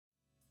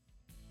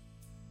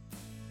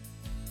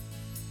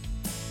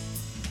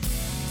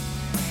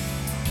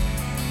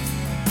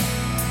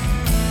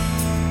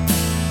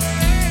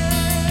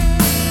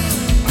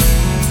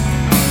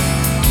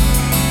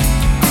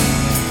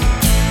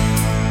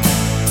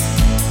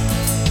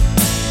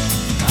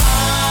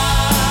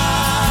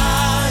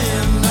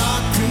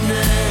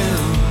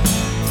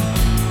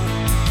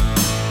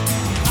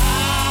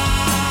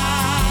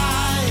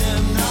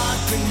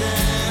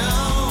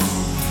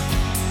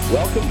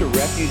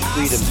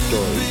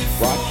Stories,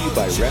 brought to you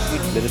by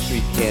Refuge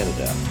Ministries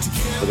Canada.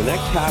 For the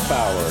next half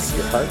hour,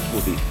 your hearts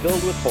will be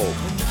filled with hope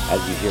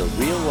as you hear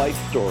real-life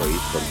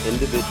stories from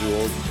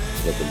individuals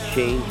that have been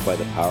changed by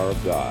the power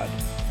of God.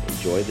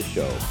 Enjoy the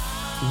show.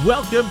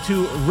 Welcome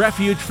to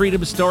Refuge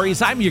Freedom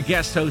Stories. I'm your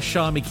guest host,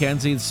 Sean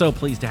McKenzie, and so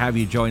pleased to have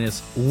you join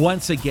us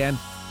once again.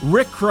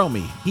 Rick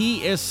Chromey,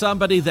 he is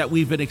somebody that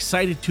we've been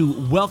excited to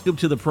welcome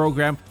to the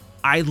program.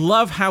 I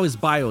love how his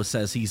bio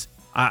says he's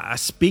a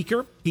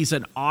speaker, he's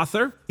an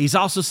author, he's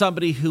also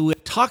somebody who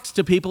talks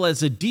to people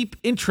as a deep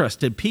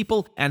interest in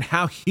people and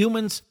how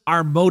humans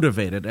are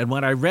motivated. And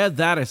when I read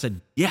that, I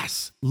said,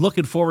 yes,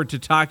 looking forward to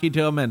talking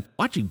to him and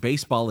watching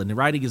baseball and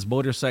riding his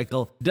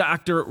motorcycle.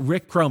 Dr.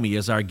 Rick Chromey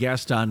is our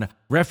guest on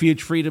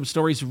Refuge Freedom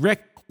Stories.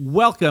 Rick,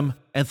 welcome,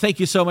 and thank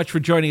you so much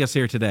for joining us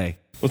here today.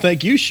 Well,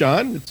 thank you,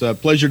 Sean. It's a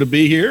pleasure to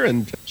be here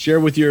and share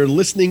with your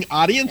listening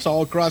audience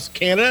all across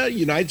Canada,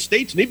 United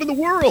States, and even the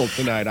world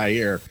tonight, I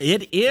hear.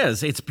 It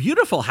is. It's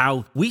beautiful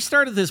how we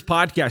started this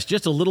podcast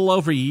just a little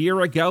over a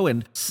year ago,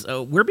 and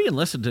so we're being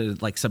listened to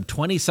like some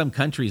 20-some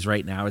countries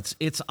right now.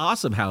 It's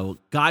awesome how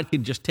God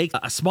can just take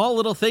a small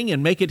little thing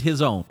and make it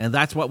his own, and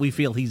that's what we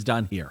feel he's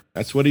done here.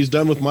 That's what he's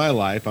done with my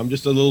life. I'm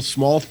just a little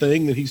small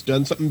thing that he's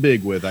done something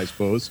big with, I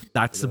suppose.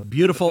 That's the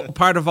beautiful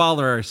part of all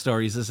of our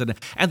stories, isn't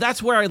it? And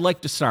that's where I'd like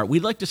to start.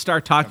 We'd like to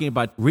start talking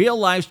about real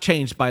lives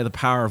changed by the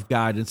power of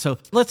God. And so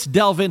let's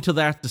delve into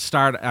that to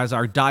start as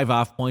our dive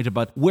off point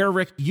about where,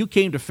 Rick, you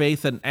came to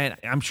faith. And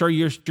I'm sure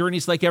your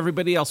journey's like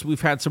everybody else.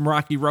 We've had some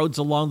rocky roads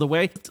along the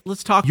way.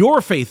 Let's talk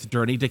your faith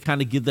journey to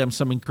kind of give them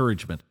some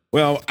encouragement.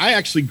 Well, I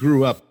actually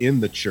grew up in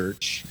the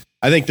church.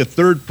 I think the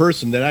third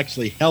person that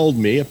actually held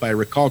me, if I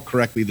recall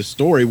correctly the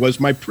story,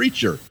 was my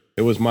preacher.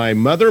 It was my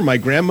mother, my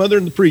grandmother,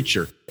 and the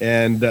preacher.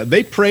 And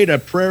they prayed a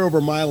prayer over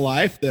my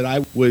life that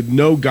I would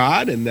know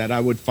God and that I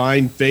would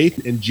find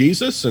faith in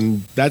Jesus.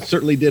 And that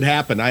certainly did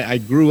happen. I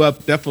grew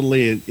up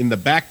definitely in the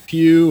back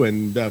pew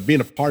and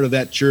being a part of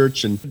that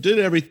church and did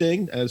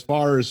everything as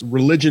far as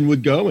religion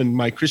would go and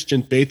my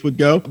Christian faith would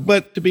go.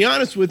 But to be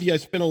honest with you, I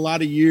spent a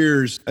lot of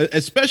years,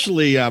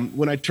 especially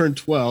when I turned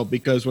 12,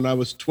 because when I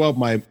was 12,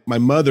 my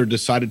mother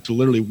decided to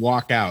literally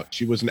walk out.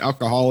 She was an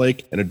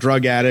alcoholic and a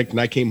drug addict. And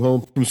I came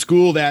home from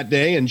school that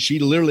day and she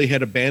literally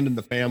had abandoned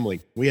the family.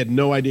 We had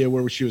no idea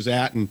where she was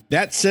at. And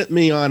that sent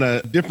me on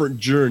a different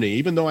journey.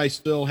 Even though I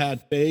still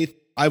had faith,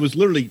 I was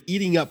literally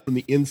eating up from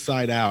the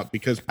inside out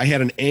because I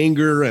had an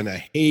anger and a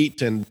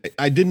hate, and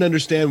I didn't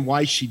understand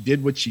why she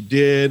did what she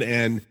did.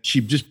 And she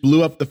just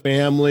blew up the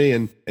family.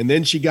 And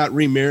then she got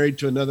remarried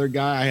to another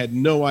guy. I had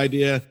no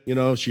idea. You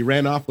know, she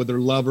ran off with her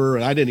lover,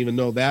 and I didn't even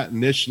know that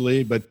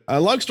initially. But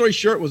long story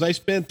short was I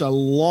spent a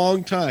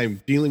long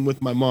time dealing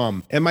with my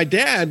mom. And my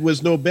dad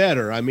was no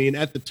better. I mean,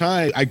 at the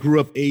time, I grew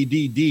up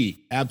ADD,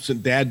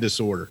 absent dad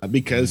disorder,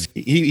 because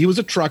he was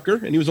a trucker,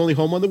 and he was only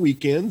home on the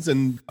weekends.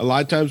 And a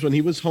lot of times when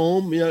he was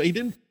home, you know, he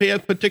didn't pay a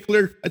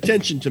particular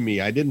attention to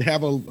me. I didn't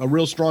have a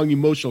real strong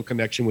emotional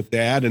connection with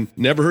dad and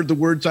never heard the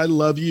words, I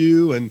love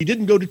you. And he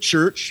didn't go to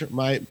church.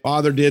 My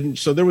father didn't.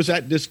 So there was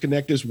that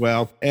disconnect as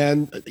well.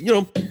 And, you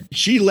know,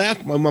 she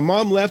left, my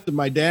mom left, and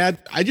my dad,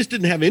 I just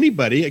didn't have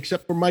anybody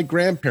except for my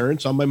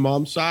grandparents on my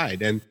mom's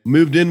side, and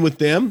moved in with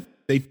them.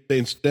 They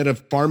instead of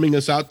farming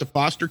us out to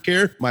foster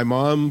care, my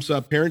mom's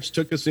parents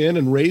took us in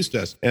and raised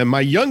us. And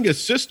my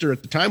youngest sister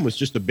at the time was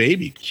just a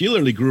baby. She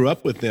literally grew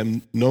up with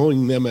them,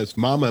 knowing them as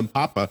mama and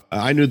papa.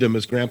 I knew them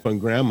as grandpa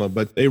and grandma,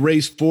 but they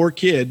raised 4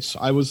 kids.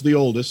 I was the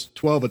oldest,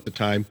 12 at the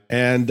time.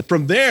 And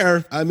from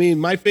there, I mean,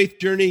 my faith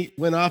journey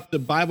went off to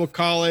Bible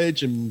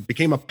college and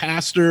became a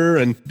pastor.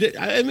 And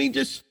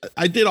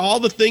I did all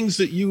the things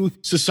that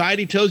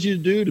society tells you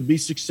to do to be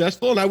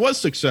successful. And I was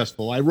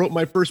successful. I wrote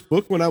my first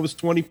book when I was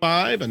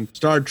 25 and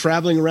started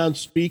traveling around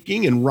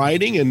speaking and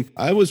writing. And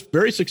I was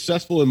very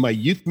successful in my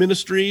youth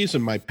ministries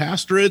and my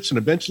pastorates. And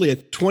eventually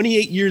at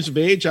 28 years of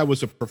age, I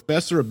was a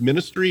professor of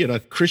ministry at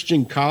a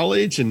Christian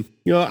college. And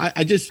you know,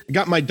 I just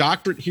got my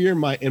doctorate here in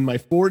my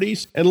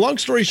 40s. And long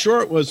story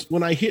short was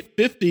when I hit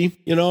 50,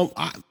 you know,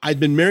 I'd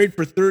been married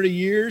for 30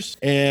 years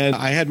and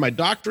I had my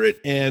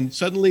doctorate, and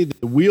suddenly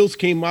the wheels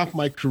came off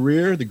my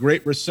career, the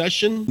Great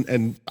Recession,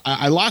 and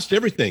I lost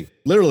everything.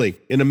 Literally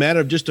in a matter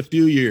of just a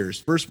few years.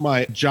 First,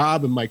 my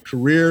job and my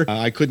career,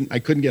 I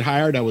couldn't get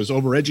hired. I was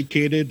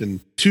overeducated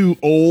and too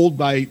old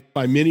by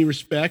many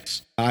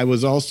respects. I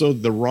was also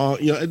there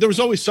was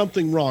always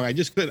something wrong. I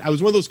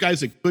was one of those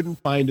guys that couldn't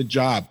find a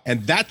job.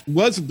 And that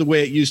wasn't the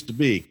way it used to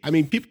be. I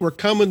mean, people were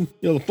coming,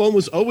 you know, the phone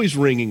was always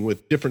ringing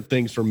with different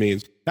things for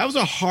me. That was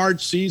a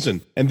hard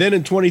season. And then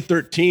in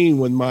 2013,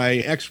 when my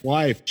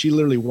ex-wife, she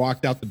literally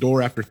walked out the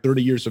door after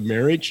 30 years of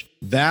marriage,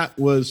 that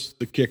was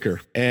the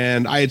kicker.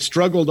 And I had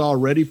struggled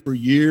already for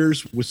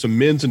years with some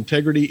men's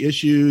integrity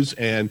issues,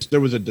 and there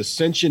was a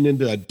dissension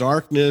into a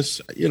darkness.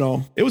 You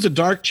know, it was a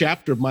dark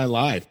chapter of my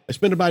life. I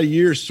spent about a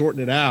year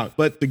sorting it out,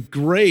 but the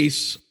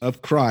grace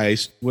of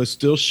Christ was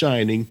still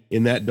shining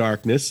in that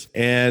darkness.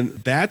 And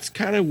that's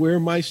kind of where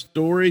my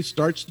story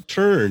starts to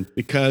turn,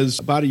 because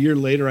about a year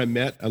later, I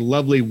met a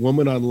lovely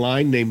woman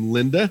online named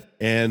Linda.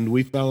 and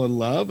we fell in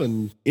love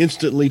and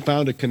instantly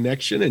found a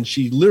connection. And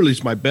she literally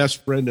is my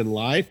best friend in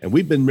life. And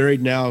we've been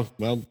married now,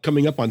 well,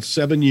 coming up on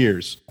 7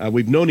 years.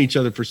 We've known each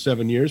other for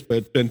 7 years,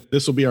 but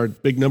this will be our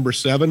big number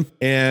 7.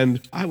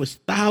 And I was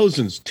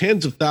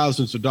tens of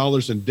thousands of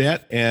dollars in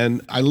debt.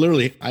 And I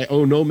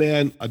owe no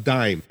man a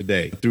dime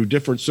today through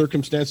different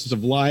circumstances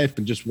of life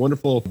and just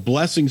wonderful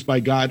blessings by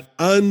God,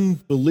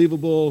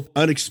 unbelievable,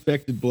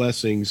 unexpected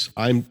blessings.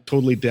 I'm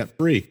totally debt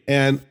free.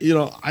 And,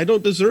 I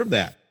don't deserve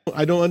that.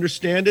 I don't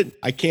understand it.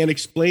 I can't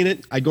explain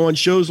it. I go on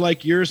shows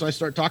like yours. I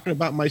start talking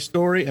about my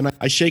story and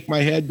I shake my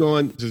head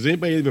going, does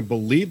anybody even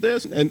believe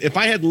this? And if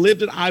I had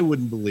lived it, I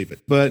wouldn't believe it.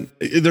 But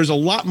there's a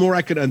lot more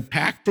I could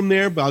unpack from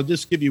there. But I'll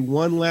just give you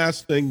one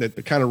last thing to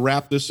kind of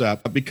wrap this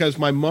up. Because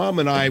my mom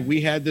and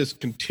we had this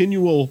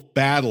continual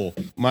battle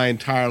my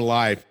entire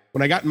life.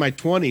 When I got in my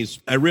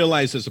 20s, I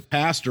realized as a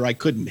pastor, I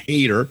couldn't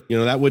hate her.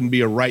 That wouldn't be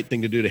a right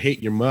thing to do, to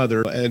hate your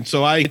mother. And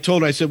so I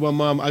told her, I said, well,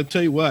 Mom, I'll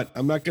tell you what,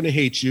 I'm not going to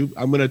hate you.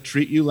 I'm going to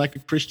treat you like a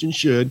Christian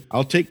should.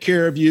 I'll take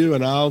care of you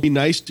and I'll be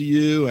nice to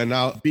you and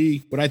I'll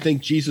be what I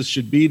think Jesus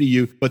should be to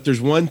you. But there's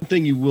one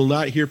thing you will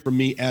not hear from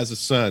me as a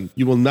son.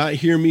 You will not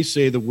hear me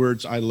say the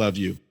words, I love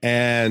you.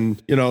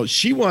 And,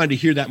 she wanted to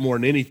hear that more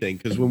than anything,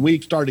 because when we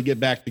started to get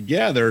back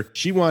together,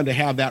 she wanted to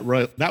have that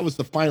was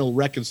the final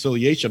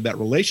reconciliation of that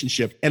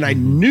relationship. And I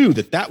knew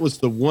that was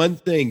the one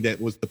thing that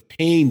was the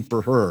pain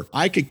for her.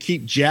 I could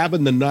keep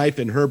jabbing the knife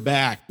in her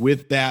back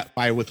with that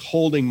by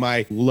withholding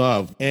my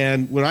love.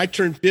 And when I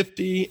turned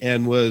 50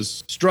 and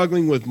was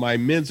struggling with my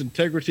men's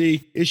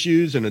integrity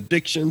issues and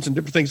addictions and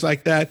different things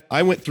like that,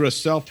 I went through a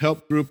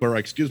self-help group, a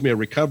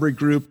recovery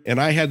group, and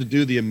I had to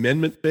do the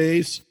amendment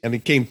phase, and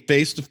it came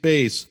face to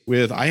face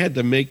with, I had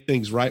to make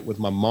things right with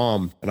my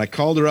mom. And I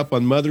called her up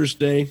on Mother's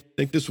Day. I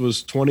think this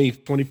was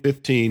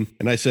 2015.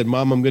 And I said,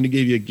 Mom, I'm going to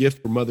give you a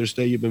gift for Mother's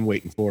Day you've been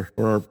waiting for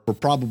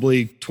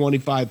probably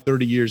 25,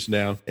 30 years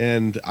now.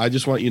 And I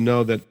just want you to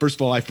know that, first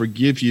of all, I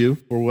forgive you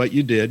for what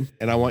you did.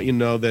 And I want you to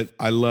know that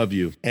I love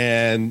you.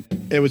 And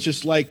it was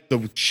just like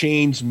the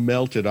chains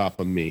melted off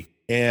of me.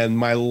 And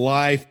my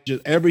life,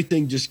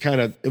 everything just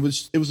kind of, it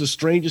was the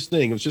strangest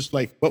thing. It was just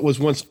like what was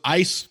once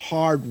ice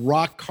hard,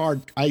 rock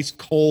hard, ice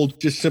cold,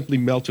 just simply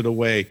melted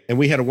away. And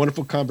we had a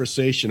wonderful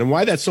conversation. And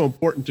why that's so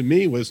important to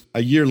me was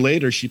a year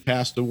later, she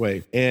passed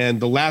away. And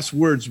the last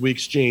words we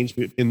exchanged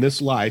in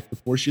this life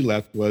before she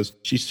left was,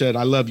 she said,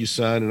 I love you,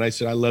 son. And I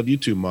said, I love you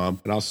too,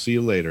 Mom. And I'll see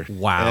you later.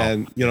 Wow.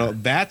 And,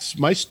 that's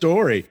my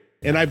story.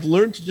 And I've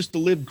learned to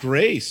live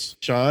grace,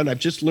 Sean. I've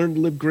just learned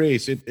to live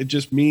grace. It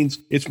just means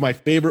it's my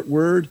favorite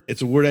word.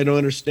 It's a word I don't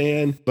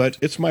understand, but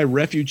it's my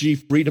refugee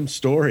freedom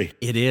story.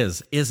 It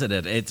is, isn't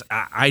it?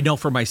 I know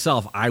for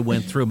myself, I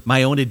went through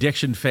my own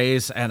addiction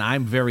phase, and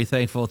I'm very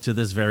thankful to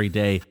this very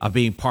day of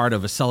being part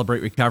of a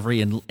Celebrate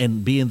Recovery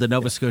and being the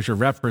Nova Scotia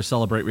rep for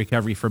Celebrate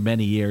Recovery for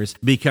many years,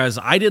 because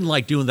I didn't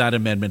like doing that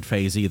amendment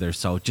phase either.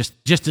 So just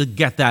to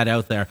get that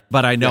out there,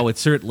 but I know it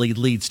certainly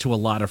leads to a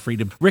lot of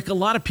freedom. Rick, a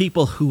lot of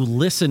people who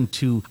listen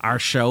to our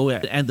show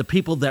and the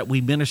people that we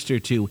minister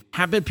to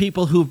have been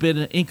people who've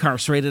been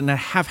incarcerated and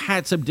have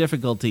had some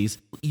difficulties.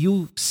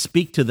 You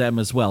speak to them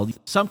as well.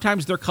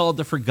 Sometimes they're called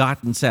the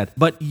forgotten set,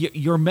 but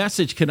your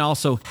message can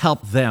also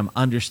help them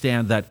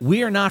understand that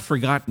we are not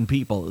forgotten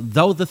people.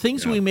 Though the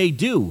things we may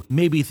do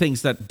may be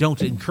things that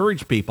don't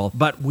encourage people,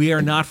 but we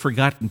are not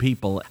forgotten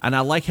people. And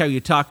I like how you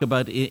talk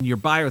about in your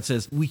bio, it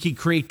says we can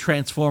create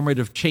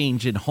transformative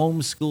change in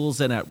home, schools,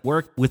 and at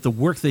work with the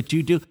work that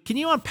you do. Can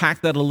you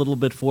unpack that a little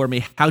bit for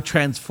me? How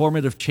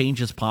transformative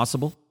change is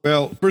possible?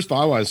 Well, first of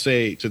all, I want to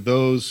say to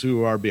those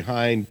who are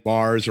behind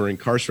bars or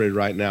incarcerated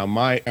right now,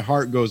 my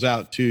heart goes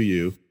out to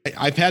you.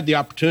 I've had the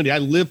opportunity. I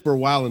lived for a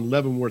while in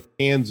Leavenworth,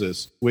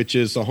 Kansas, which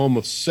is the home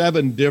of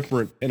 7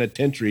 different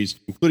penitentiaries,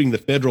 including the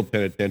federal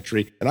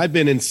penitentiary. And I've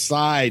been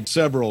inside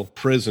several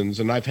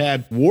prisons, and I've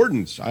had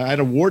wardens. I had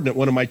a warden at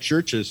one of my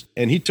churches,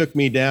 and he took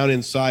me down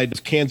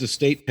inside Kansas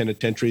State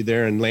Penitentiary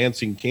there in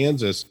Lansing,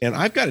 Kansas. And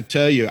I've got to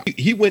tell you,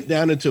 he went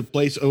down into a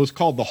place, it was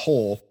called The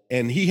Hole.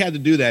 And he had to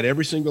do that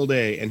every single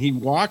day. And he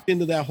walked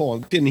into that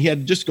hole and he had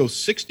to just go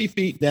 60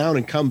 feet down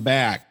and come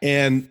back.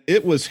 And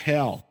it was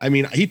hell. I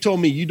mean, he told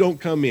me, you don't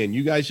come in.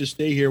 You guys just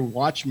stay here.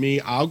 Watch me.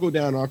 I'll go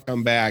down. I'll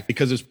come back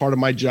because it's part of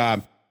my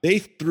job. They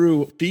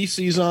threw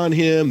feces on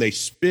him. They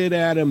spit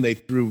at him. They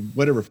threw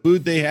whatever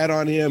food they had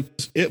on him.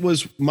 It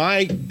was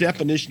my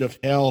definition of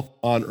hell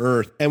on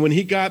earth. And when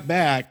he got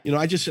back,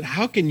 I just said,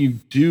 how can you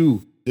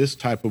do this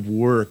type of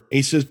work? And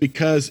he says,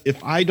 because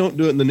if I don't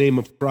do it in the name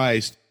of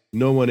Christ,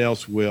 no one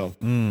else will.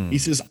 He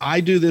says, I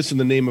do this in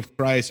the name of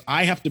Christ.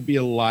 I have to be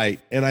a light.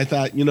 And I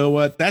thought, you know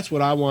what? That's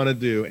what I want to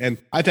do. And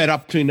I've had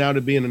opportunity now to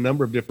be in a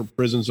number of different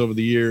prisons over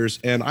the years.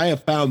 And I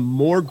have found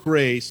more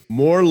grace,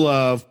 more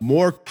love,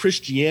 more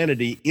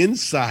Christianity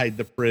inside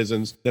the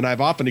prisons than I've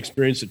often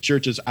experienced at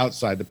churches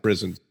outside the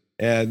prisons.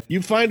 And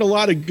you find a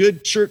lot of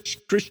good church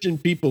Christian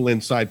people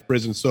inside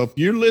prison. So if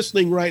you're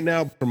listening right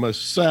now from a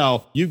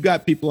cell, you've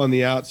got people on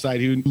the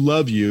outside who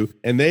love you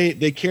and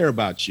they care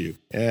about you.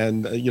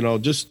 And,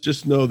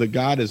 just know that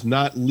God is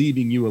not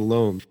leaving you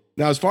alone.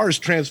 Now, as far as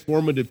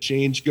transformative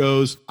change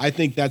goes, I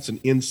think that's an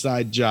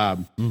inside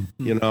job.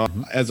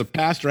 As a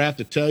pastor, I have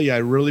to tell you, I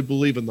really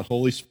believe in the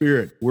Holy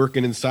Spirit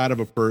working inside of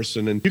a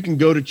person. And you can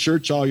go to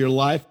church all your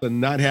life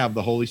and not have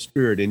the Holy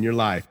Spirit in your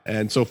life.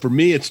 And so for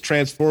me, it's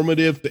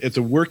transformative. It's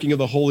a working of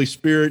the Holy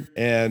Spirit.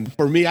 And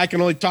for me, I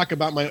can only talk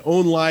about my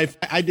own life.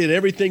 I did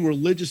everything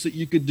religious that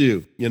you could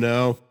do.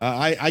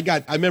 I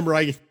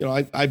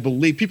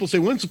believe, people say,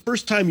 when's the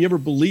first time you ever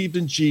believed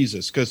in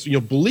Jesus? Because,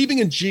 believing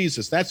in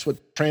Jesus, that's what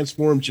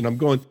transforms you. And I'm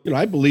going,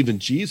 I believe in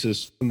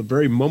Jesus from the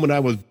very moment I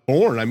was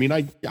born. I mean,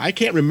 I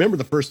can't remember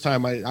the first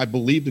time I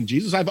believed in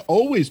Jesus. I've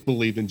always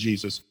believed in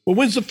Jesus. Well,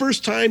 when's the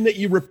first time that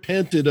you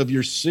repented of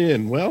your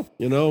sin? Well,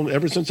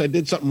 ever since I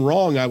did something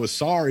wrong, I was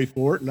sorry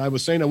for it. And I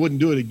was saying I wouldn't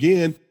do it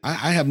again.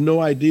 I have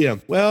no idea.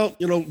 Well,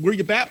 were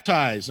you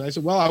baptized? And I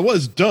said, well, I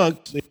was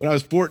dunked. When I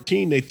was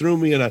 14, they threw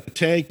me in a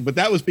tank, but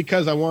that was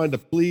because I wanted to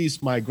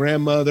please my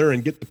grandmother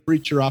and get the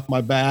preacher off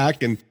my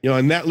back. And,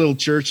 in that little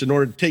church, in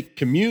order to take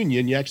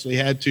communion, you actually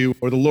had to,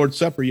 or the Lord's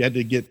Supper, you had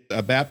to get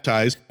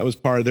baptized. That was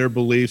part of their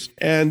beliefs.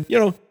 And,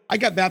 I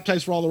got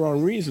baptized for all the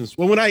wrong reasons.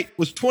 Well, when I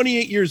was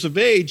 28 years of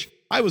age,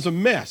 I was a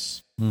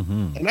mess.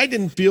 And I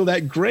didn't feel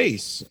that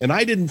grace. And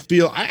I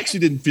actually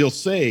didn't feel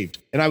saved.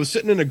 And I was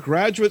sitting in a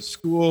graduate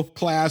school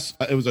class.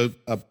 It was a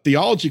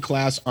theology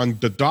class on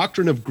the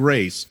doctrine of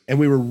grace. And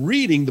we were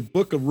reading the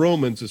book of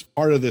Romans as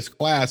part of this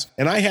class.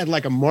 And I had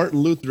like a Martin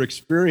Luther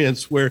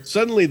experience where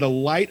suddenly the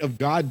light of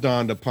God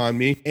dawned upon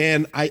me.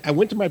 And I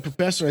went to my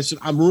professor and I said,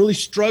 I'm really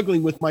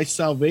struggling with my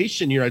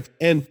salvation here.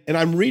 And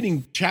I'm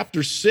reading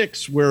chapter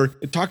 6, where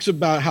it talks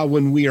about how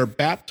when we are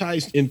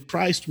baptized in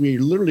Christ, we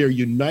literally are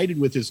united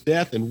with his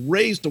death and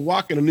raised to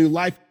walk in a new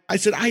life. I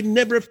said, I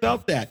never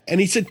felt that. And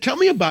he said, tell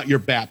me about your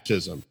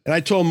baptism. And I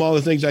told him all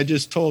the things I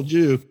just told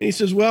you. And he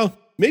says, well,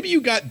 maybe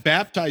you got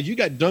baptized, you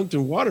got dunked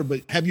in water,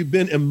 but have you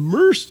been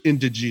immersed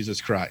into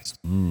Jesus Christ?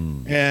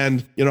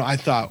 And, I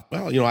thought,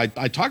 well,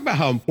 I talk about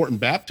how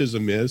important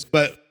baptism is,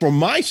 but for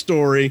my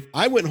story,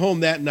 I went home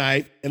that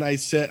night and I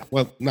said,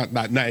 well, not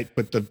that night,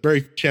 but the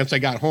very chance I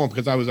got home,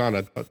 because I was on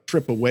a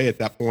trip away at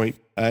that point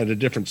at a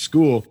different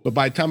school. But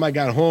by the time I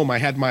got home, I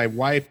had my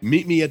wife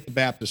meet me at the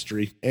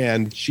baptistry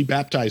and she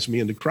baptized me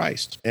into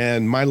Christ.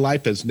 And my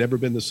life has never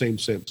been the same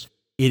since.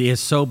 It is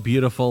so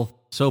beautiful.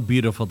 So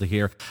beautiful to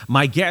hear.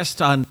 My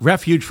guest on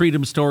Refuge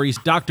Freedom Stories,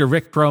 Dr.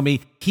 Rick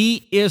Chromey.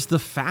 He is the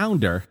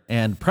founder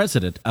and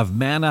president of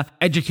Manna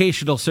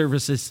Educational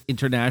Services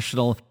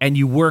International, and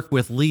you work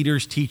with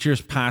leaders,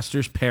 teachers,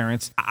 pastors,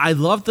 parents. I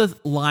love the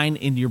line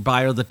in your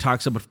bio that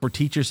talks about, for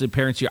teachers and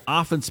parents, you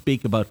often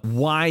speak about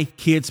why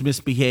kids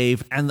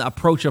misbehave and the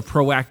approach of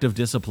proactive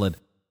discipline.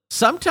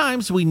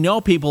 Sometimes we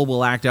know people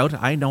will act out.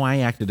 I know I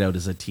acted out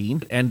as a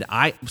teen, and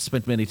I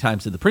spent many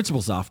times in the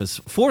principal's office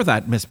for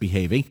that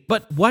misbehaving.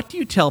 But what do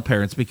you tell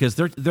parents? Because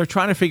they're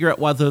trying to figure out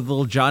whether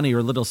little Johnny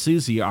or little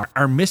Susie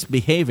are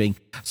misbehaving.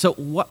 So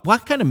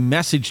what kind of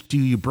message do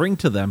you bring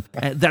to them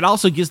that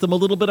also gives them a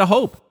little bit of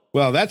hope?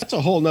 Well, that's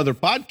a whole nother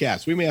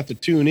podcast. We may have to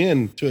tune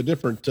in to a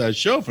different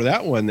show for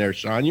that one there,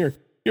 Sean. You're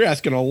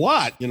asking a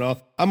lot.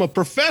 I'm a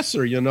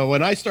professor,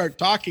 when I start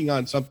talking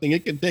on something,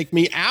 it can take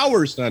me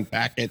hours to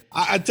unpack it.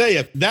 I tell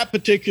you, that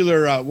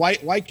particular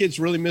why kids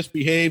really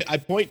misbehave, I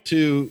point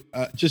to,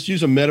 just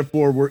use a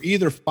metaphor, we're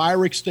either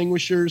fire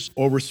extinguishers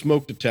or we're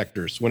smoke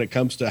detectors when it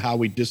comes to how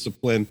we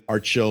discipline our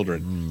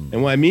children.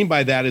 And what I mean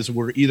by that is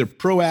we're either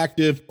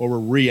proactive or we're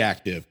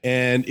reactive.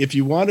 And if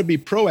you want to be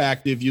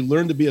proactive, you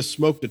learn to be a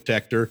smoke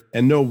detector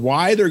and know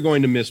why they're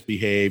going to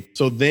misbehave.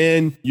 So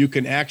then you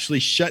can actually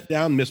shut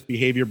down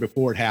misbehavior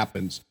before it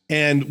happens.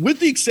 And with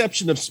the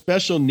exception of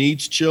special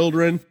needs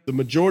children, the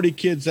majority of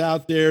kids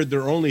out there,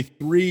 there are only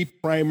 3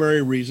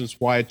 primary reasons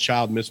why a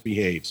child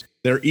misbehaves.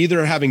 They're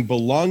either having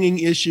belonging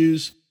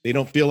issues, they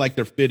don't feel like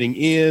they're fitting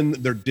in,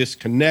 they're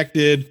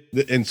disconnected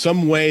in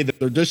some way, that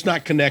they're just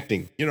not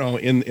connecting,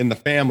 in the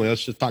family.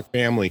 Let's just talk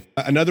family.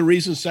 Another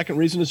reason, second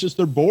reason, is just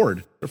they're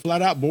bored. They're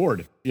flat out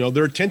bored.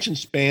 Their attention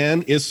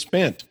span is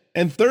spent.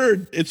 And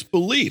third, it's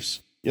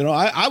beliefs.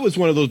 I was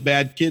one of those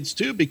bad kids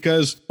too,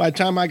 because by the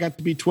time I got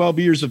to be 12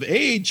 years of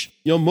age,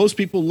 most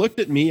people looked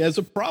at me as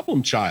a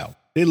problem child.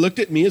 They looked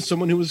at me as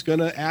someone who was going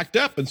to act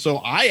up. And so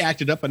I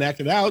acted up and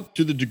acted out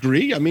to the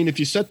degree. I mean, if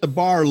you set the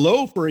bar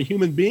low for a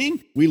human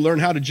being, we learn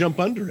how to jump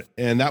under it.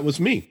 And that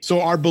was me.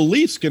 So our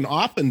beliefs can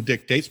often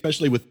dictate,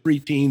 especially with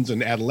preteens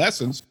and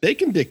adolescents, they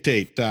can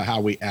dictate how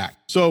we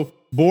act. So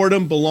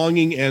boredom,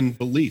 belonging, and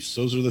beliefs.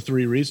 Those are the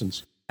 3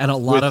 reasons. And a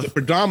lot of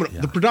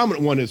the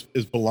predominant one is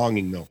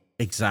belonging, though.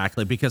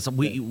 Exactly, because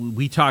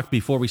we talked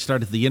before we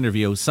started the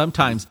interview,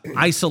 sometimes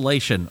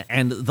isolation,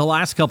 and the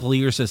last couple of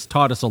years has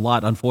taught us a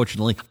lot,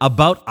 unfortunately,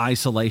 about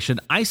isolation.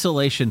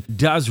 Isolation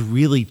does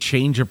really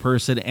change a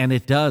person, and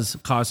it does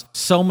cause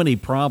so many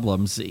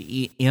problems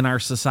in our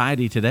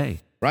society today.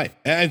 Right.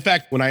 And in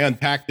fact, when I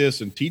unpack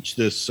this and teach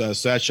this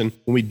session,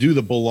 when we do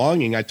the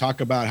belonging, I talk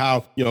about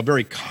how, a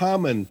very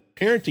common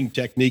parenting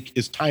technique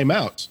is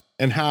timeouts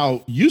and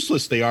how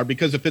useless they are,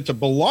 because if it's a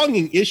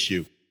belonging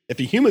issue, if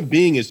a human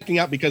being is looking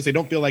out because they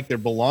don't feel like they're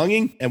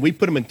belonging and we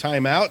put them in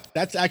timeout,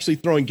 that's actually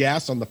throwing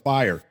gas on the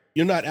fire.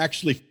 You're not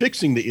actually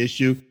fixing the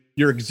issue.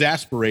 You're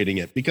exasperating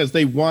it because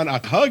they want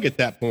a hug at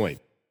that point.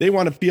 They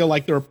want to feel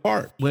like they're a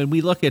part. When we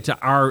look at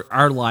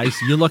our lives,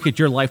 you look at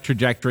your life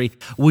trajectory,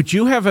 would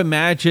you have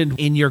imagined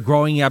in your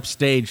growing up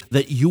stage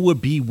that you would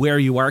be where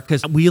you are?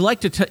 Because we like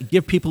to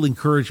give people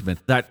encouragement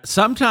that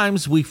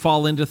sometimes we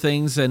fall into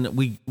things and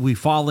we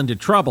fall into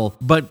trouble,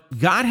 but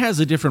God has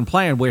a different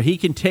plan where he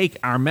can take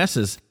our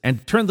messes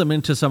and turn them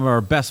into some of our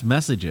best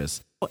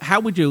messages. How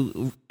would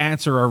you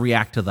answer or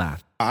react to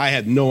that? I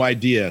had no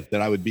idea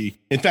that I would be.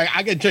 In fact,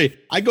 I can tell you,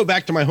 I go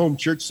back to my home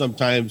church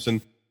sometimes,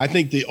 and I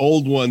think the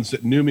old ones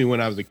that knew me when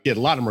I was a kid, a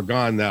lot of them are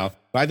gone now,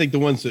 but I think the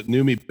ones that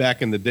knew me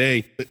back in the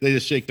day, they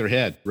just shake their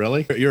head.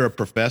 Really? You're a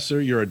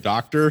professor, you're a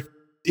doctor.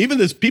 Even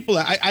there's people,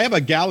 I have a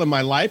gal in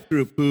my life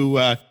group who,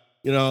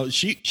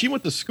 she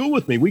went to school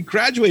with me. We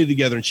graduated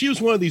together, and she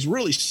was one of these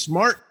really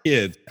smart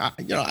kids. I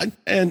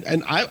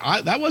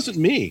that wasn't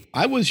me.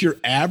 I was your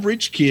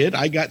average kid.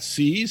 I got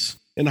C's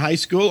in high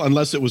school,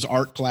 unless it was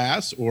art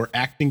class or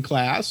acting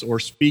class or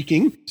speech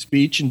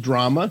and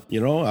drama,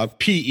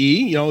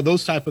 PE,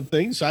 those type of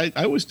things. I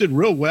always did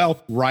real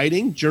well,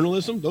 writing,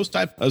 journalism, those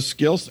type of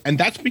skills. And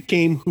that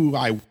became who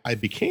I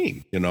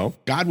became,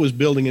 God was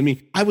building in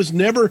me. I was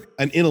never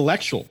an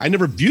intellectual. I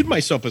never viewed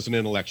myself as an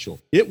intellectual.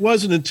 It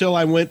wasn't until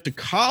I went to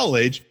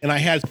college and I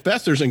had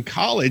professors in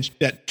college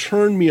that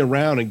turned me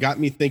around and got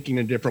me thinking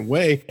in a different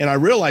way. And I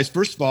realized,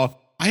 first of all,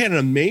 I had an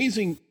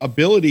amazing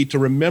ability to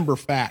remember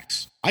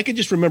facts. I could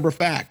just remember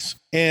facts.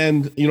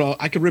 And,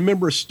 I could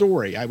remember a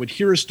story. I would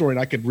hear a story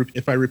and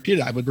if I repeat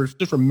it, I would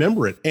just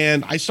remember it.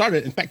 And I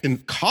started, in fact, in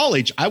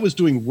college, I was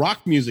doing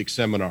rock music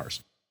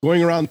seminars,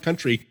 going around the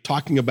country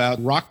talking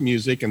about rock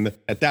music. And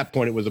at that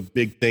point, it was a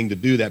big thing to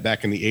do that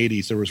back in the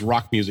 80s. There was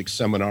rock music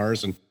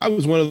seminars, and I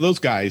was one of those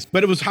guys.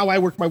 But it was how I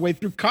worked my way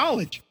through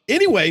college.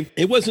 Anyway,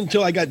 it wasn't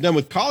until I got done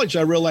with college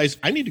I realized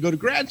I need to go to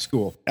grad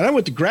school. And I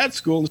went to grad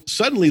school and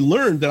suddenly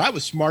learned that I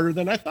was smarter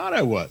than I thought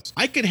I was.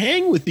 I could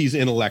hang with these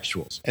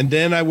intellectuals. And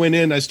then I went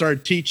in, I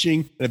started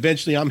teaching, and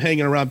eventually I'm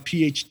hanging around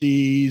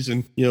PhDs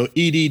and,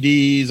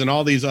 EDDs and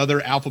all these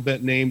other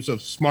alphabet names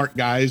of smart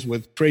guys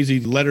with crazy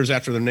letters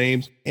after their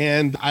names.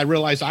 And I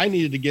realized I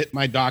needed to get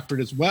my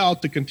doctorate as well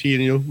to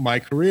continue my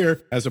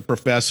career as a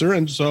professor.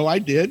 And so I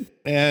did.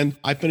 And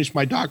I finished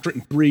my doctorate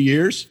in 3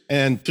 years.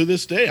 And to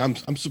this day, I'm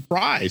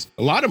surprised.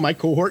 A lot of my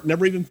cohort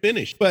never even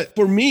finished. But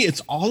for me,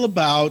 it's all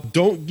about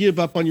don't give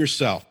up on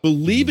yourself.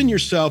 Believe in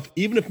yourself,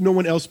 even if no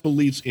one else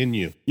believes in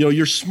you.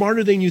 You're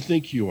smarter than you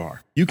think you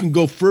are. You can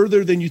go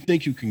further than you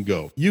think you can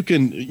go.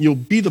 You'll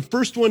be the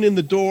first one in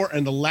the door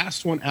and the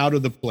last one out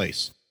of the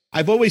place.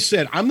 I've always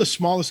said I'm the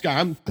smallest guy.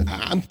 I'm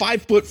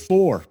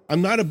 5'4".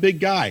 I'm not a big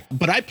guy,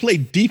 but I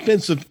played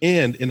defensive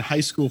end in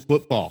high school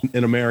football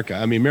in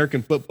America.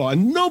 American football,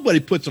 and nobody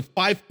puts a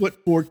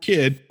 5'4"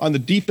 kid on the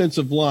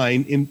defensive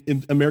line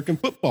in American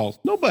football.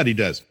 Nobody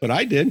does, but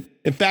I did.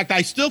 In fact,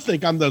 I still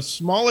think I'm the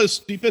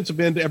smallest defensive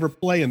end to ever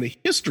play in the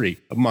history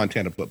of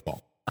Montana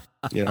football.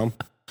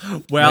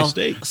 Well,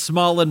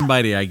 small and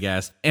mighty, I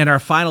guess. In our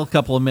final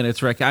couple of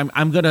minutes, Rick,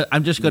 I'm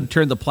just gonna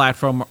turn the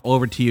platform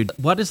over to you.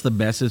 What is the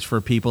message for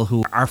people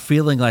who are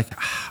feeling like,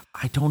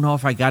 I don't know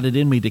if I got it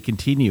in me to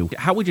continue?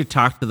 How would you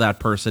talk to that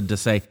person to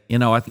say,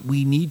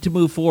 we need to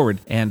move forward?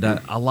 And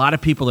a lot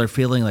of people are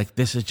feeling like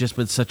this has just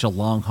been such a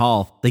long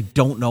haul. They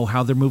don't know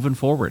how they're moving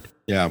forward.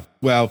 Yeah.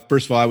 Well,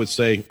 first of all, I would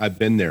say I've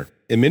been there.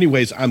 In many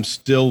ways, I'm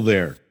still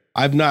there.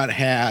 I've not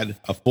had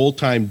a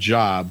full-time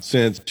job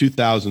since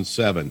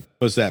 2007.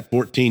 Was that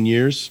 14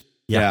 years?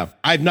 Yeah.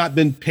 I've not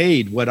been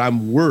paid what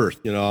I'm worth,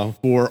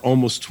 for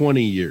almost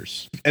 20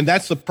 years. And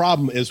that's the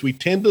problem is we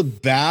tend to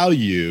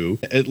value,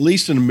 at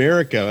least in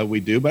America we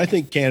do, but I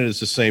think Canada's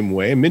the same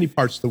way. In many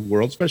parts of the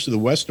world, especially the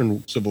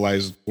Western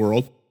civilized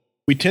world,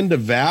 we tend to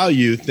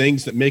value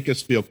things that make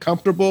us feel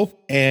comfortable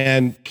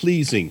and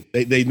pleasing.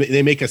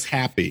 They make us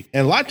happy.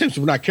 And a lot of times, if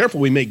we're not careful,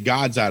 we make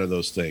gods out of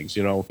those things.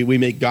 We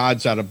make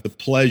gods out of the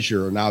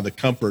pleasure and now the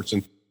comforts.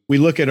 And we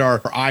look at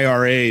our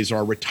IRAs,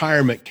 our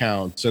retirement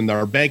accounts, and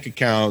our bank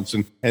accounts,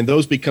 and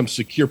those become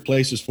secure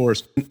places for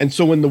us. And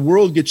so when the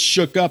world gets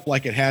shook up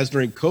like it has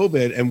during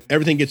COVID and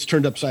everything gets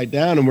turned upside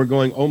down and we're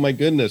going, oh my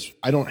goodness,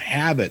 I don't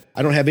have it.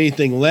 I don't have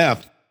anything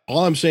left.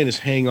 All I'm saying is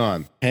hang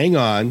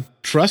on,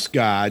 trust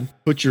God,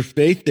 put your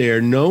faith there,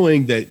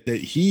 knowing that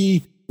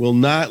he will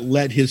not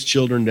let his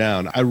children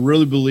down. I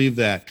really believe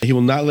that. He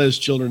will not let his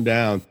children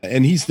down,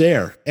 and he's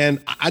there. And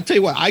I tell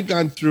you what, I've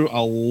gone through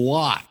a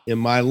lot in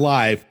my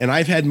life, and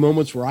I've had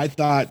moments where I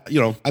thought,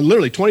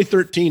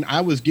 2013, I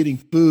was getting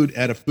food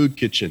at a food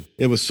kitchen.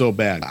 It was so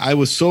bad. I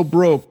was so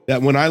broke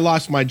that when I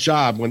lost my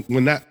job,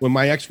 when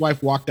my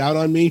ex-wife walked out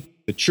on me,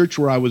 the church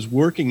where I was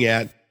working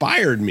at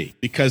fired me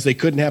because they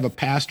couldn't have a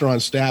pastor on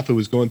staff who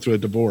was going through a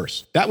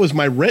divorce. That was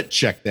my rent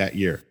check that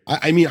year.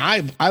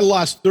 I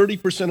lost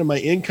 30% of my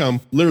income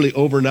literally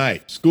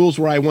overnight. Schools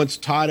where I once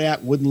taught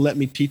at wouldn't let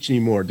me teach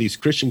anymore, these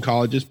Christian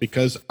colleges,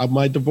 because of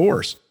my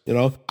divorce.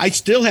 I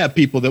still have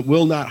people that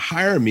will not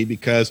hire me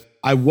because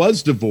I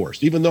was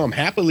divorced. Even though I'm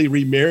happily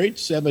remarried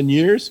 7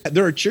 years,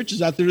 there are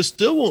churches out there that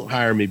still won't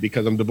hire me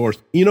because I'm divorced.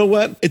 You know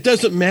what? It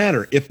doesn't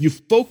matter. If you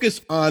focus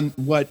on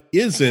what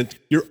isn't,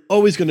 you're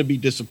always going to be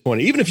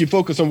disappointed. Even if you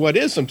focus on what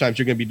is, sometimes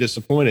you're going to be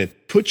disappointed.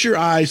 Put your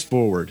eyes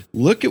forward.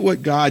 Look at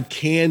what God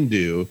can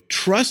do.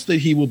 Trust that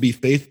he will be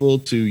faithful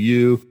to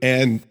you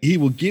and he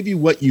will give you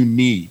what you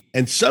need.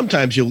 And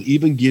sometimes he'll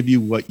even give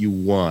you what you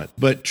want,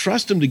 but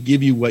trust him to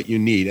give you what you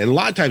need. And a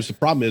lot of times the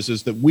problem is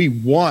that we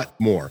want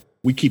more.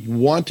 We keep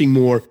wanting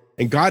more.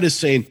 And God is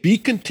saying, be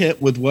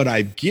content with what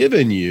I've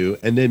given you,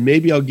 and then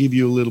maybe I'll give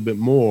you a little bit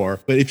more.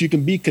 But if you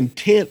can be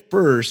content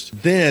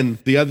first, then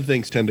the other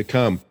things tend to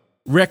come.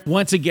 Rick,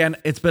 once again,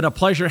 it's been a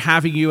pleasure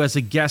having you as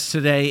a guest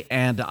today,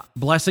 and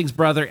blessings,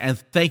 brother, and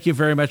thank you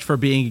very much for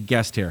being a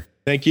guest here.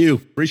 Thank you.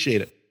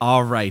 Appreciate it.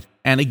 All right.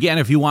 And again,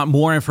 if you want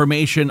more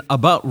information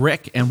about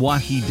Rick and what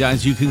he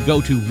does, you can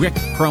go to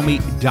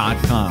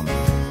rickchromey.com.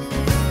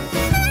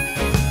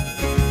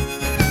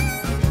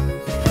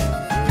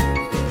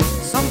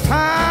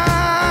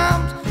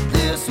 Sometimes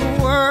this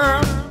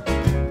world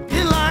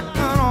is like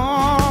an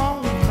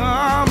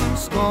oncoming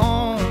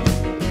storm.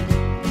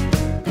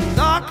 The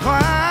dark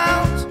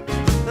clouds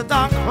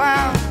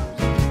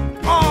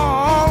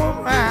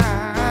all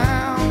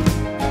around,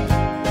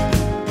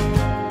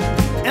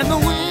 and the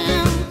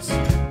winds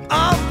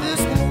of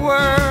this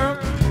world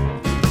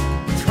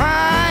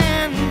try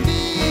and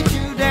beat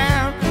you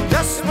down.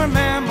 Just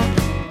remember,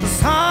 the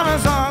sun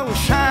is always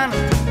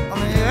shining on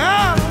the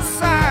other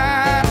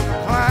side of the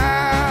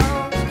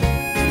clouds.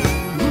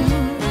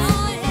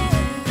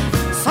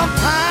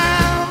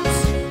 Sometimes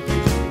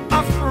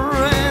a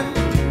friend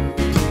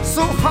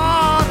so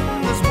hard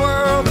in this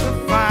world to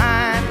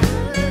find,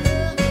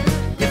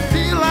 you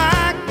feel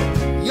like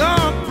you're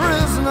a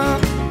prisoner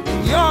in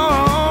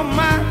your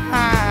mind.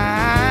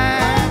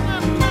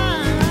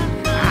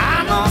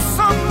 I know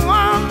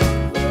someone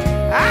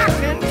I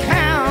can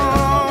count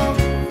on,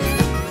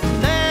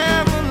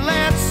 never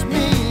lets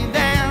me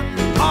down.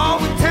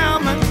 Always tell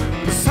me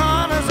the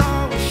sun is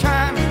always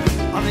shining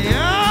on the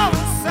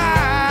other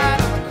side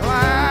of the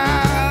clouds.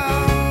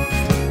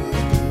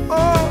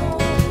 Oh,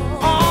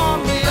 on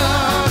the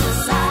other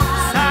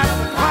side of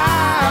the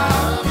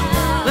clouds,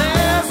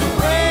 there's a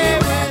way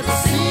where the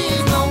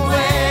sea's no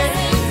way.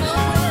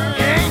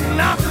 Ain't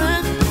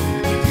nothing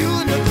you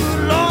and the good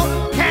Lord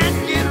can't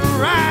get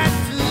right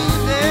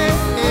today.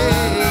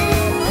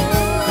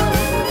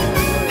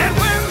 And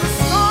when the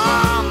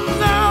storms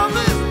of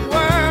this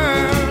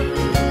world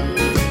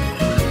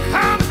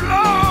come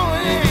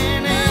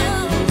blowing in,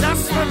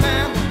 just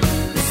remember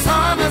the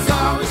sun is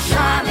always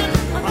shining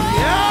on the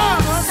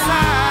other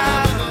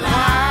side of the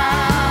clouds.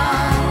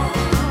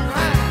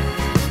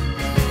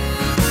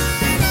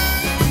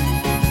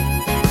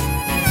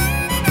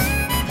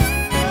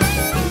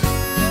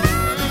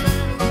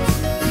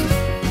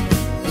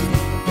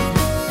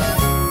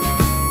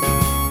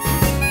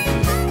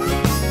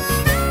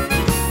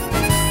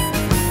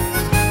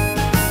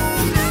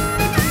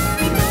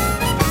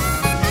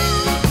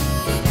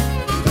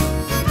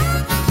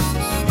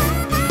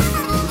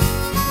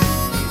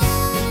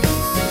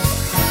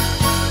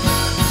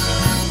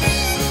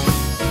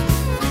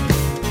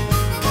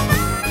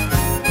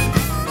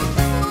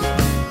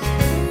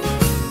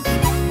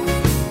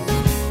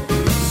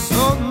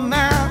 So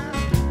now,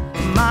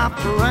 my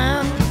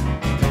friend,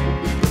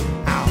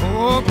 I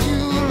hope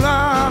you'll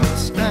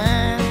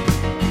understand.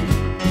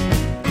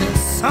 There's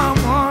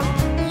someone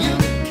you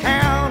can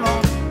count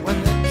on when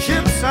the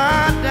chips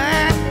are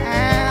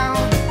down.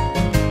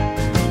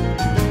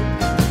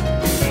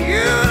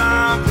 You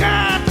don't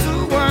got to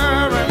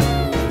worry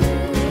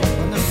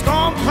when the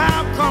storm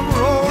cloud come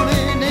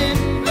rolling in.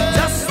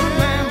 Just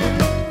remember,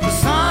 the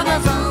sun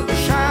is always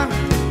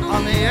shining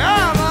on the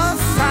other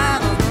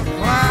side of the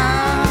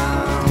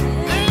cloud.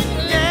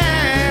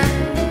 Yeah,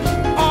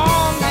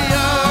 on the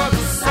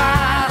other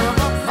side of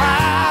the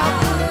cloud,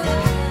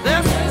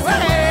 there's a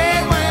way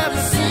where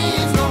the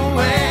sea's no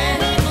way.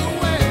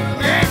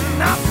 Ain't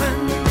nothing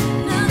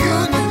you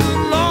and the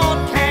good Lord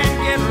can't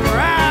get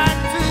right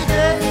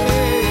today.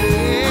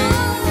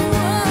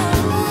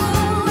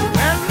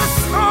 When the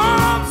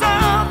storms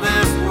of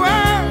this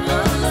world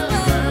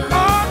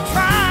all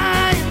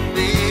try and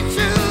beat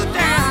you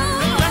down,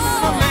 just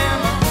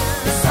remember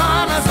the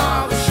sun is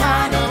always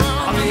shining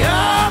on the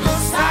other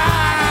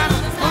side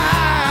of the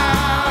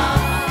cloud.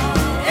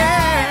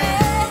 Yeah,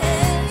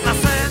 I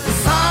said the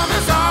sun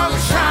is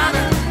always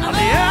shining on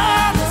the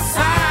other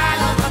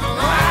side of the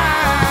cloud.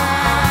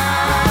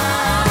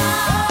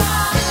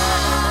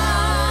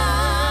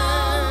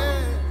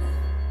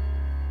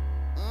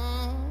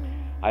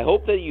 I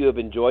hope that you have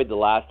enjoyed the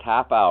last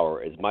half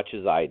hour as much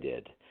as I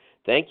did.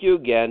 Thank you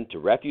again to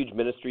Refuge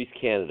Ministries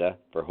Canada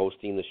for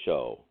hosting the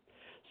show.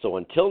 So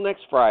until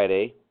next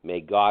Friday, may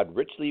God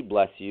richly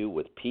bless you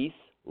with peace,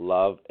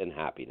 love, and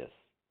happiness.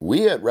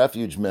 We at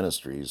Refuge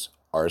Ministries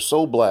are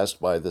so blessed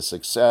by the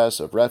success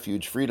of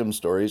Refuge Freedom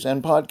Stories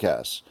and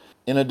podcasts.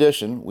 In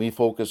addition, we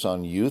focus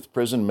on youth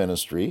prison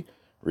ministry,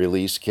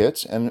 release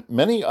kits, and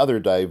many other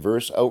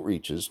diverse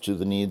outreaches to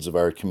the needs of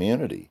our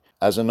community.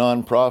 As a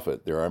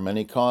nonprofit, there are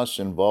many costs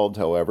involved,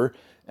 however,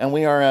 and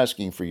we are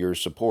asking for your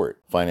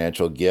support.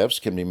 Financial gifts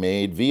can be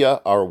made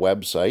via our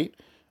website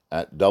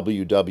at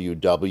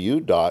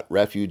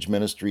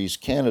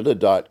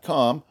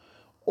www.refugeministriescanada.com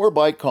or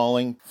by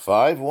calling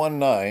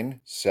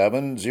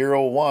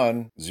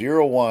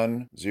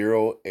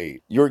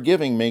 519-701-0108. Your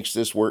giving makes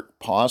this work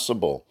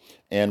possible,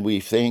 and we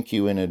thank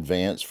you in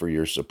advance for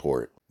your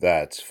support.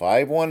 That's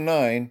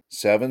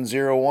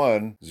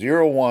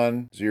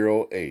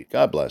 519-701-0108.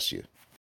 God bless you.